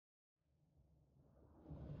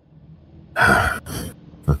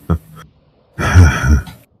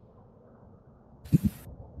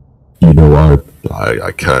You know,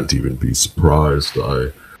 I can't even be surprised.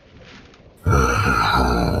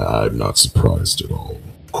 I'm not surprised at all.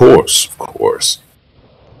 Of course.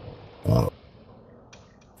 Uh,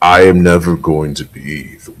 I am never going to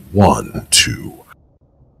be the one to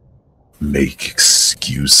make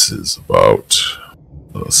excuses about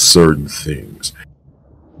certain things,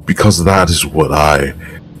 because that is what I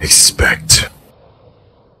expect.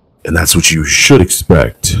 And that's what you should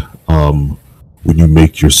expect when you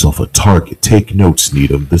make yourself a target. Take notes,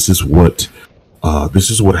 Needham. This is what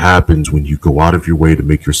happens when you go out of your way to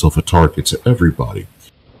make yourself a target to everybody.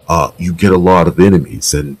 You get a lot of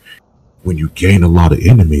enemies, and when you gain a lot of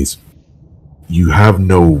enemies, you have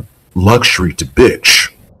no luxury to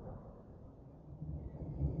bitch.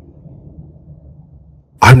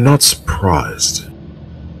 I'm not surprised.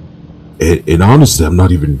 And honestly, I'm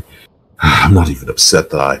not even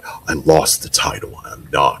upset that I lost the title. I'm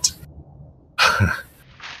not.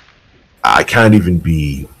 I can't even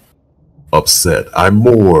be upset. I'm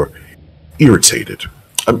more irritated.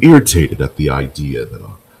 I'm irritated at the idea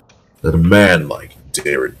that a man like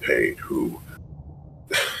Darren Payne, who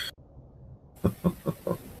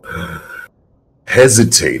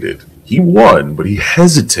hesitated, he won, but he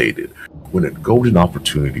hesitated when a golden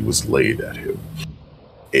opportunity was laid at him.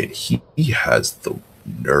 And he has the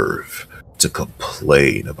nerve to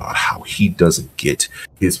complain about how he doesn't get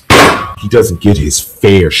his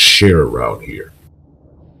fair share around here.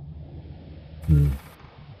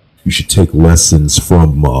 You should take lessons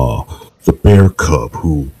from the bear cub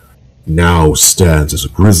who now stands as a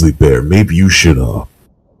grizzly bear. Maybe you should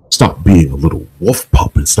stop being a little wolf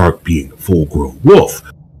pup and start being a full-grown wolf.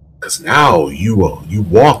 Because now you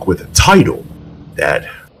walk with a title that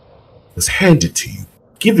was handed to you,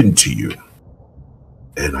 given to you.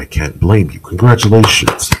 And I can't blame you.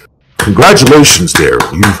 Congratulations. Congratulations,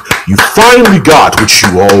 Darren. You finally got what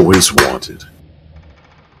you always wanted.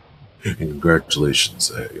 And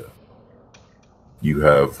congratulations, you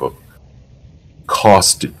have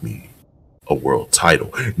costed me a world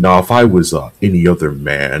title. Now, if I was any other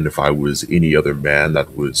man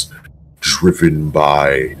that was driven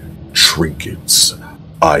by trinkets,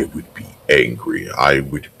 I would be angry. I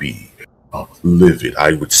would be livid.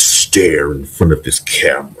 I would stare in front of this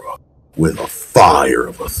camera with a fire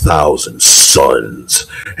of 1,000 suns,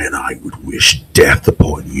 and I would wish death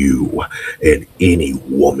upon you and any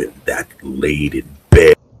woman that laid in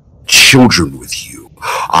bed, children with you.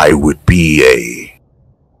 I would be a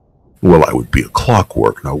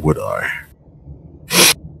clockwork, now would I?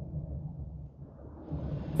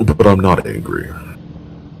 But I'm not angry.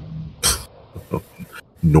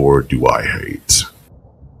 Nor do I hate.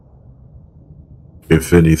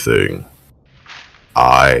 If anything,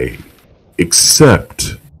 I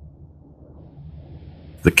accept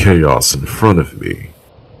the chaos in front of me.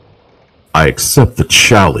 I accept the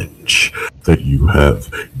challenge that you have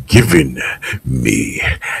given me,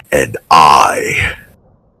 and I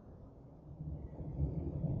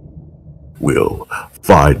will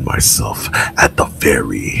find myself at the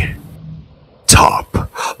very top,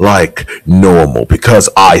 like normal, because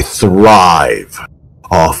I thrive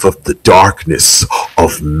off of the darkness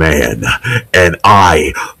of man, and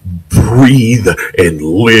I breathe and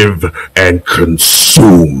live and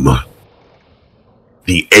consume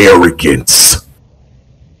the arrogance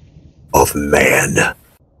of man.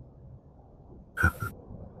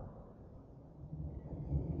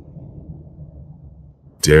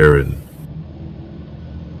 Darren,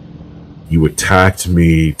 you attacked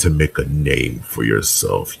me to make a name for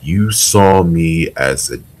yourself. You saw me as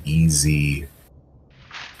an easy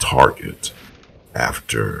target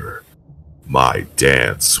after my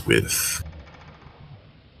dance with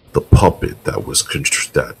the puppet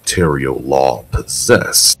that Terrio Law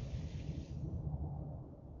possessed.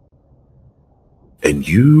 And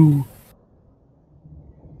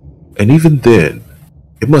even then,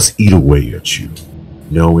 it must eat away at you,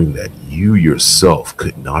 knowing that you yourself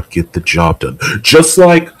could not get the job done. Just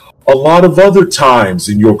like a lot of other times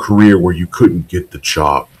in your career where you couldn't get the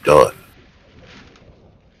job done.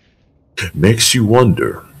 It makes you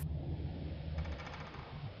wonder,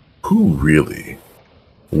 who really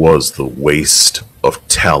was the waste of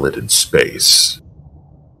talent in space?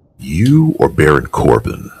 You or Baron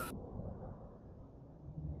Corbin?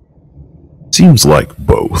 Seems like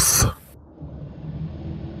both.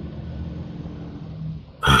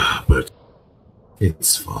 But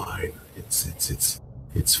it's fine.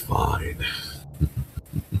 It's fine.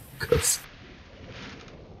 Because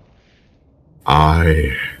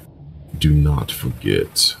I do not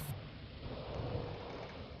forget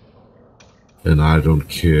And I don't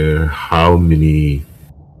care how many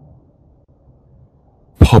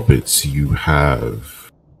puppets you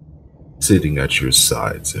have sitting at your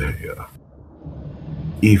sides here.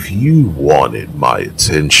 If you wanted my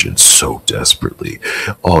attention so desperately,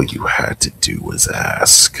 all you had to do was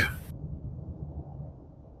ask.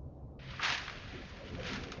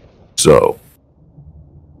 So,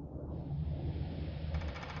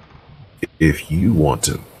 if you want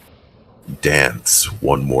to dance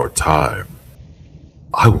one more time,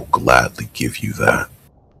 I will gladly give you that.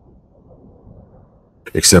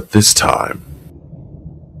 Except this time,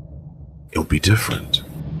 it'll be different.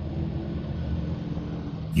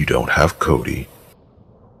 You don't have Cody.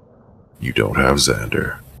 You don't have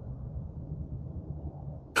Xander.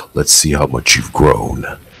 Let's see how much you've grown,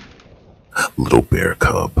 little bear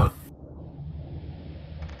cub.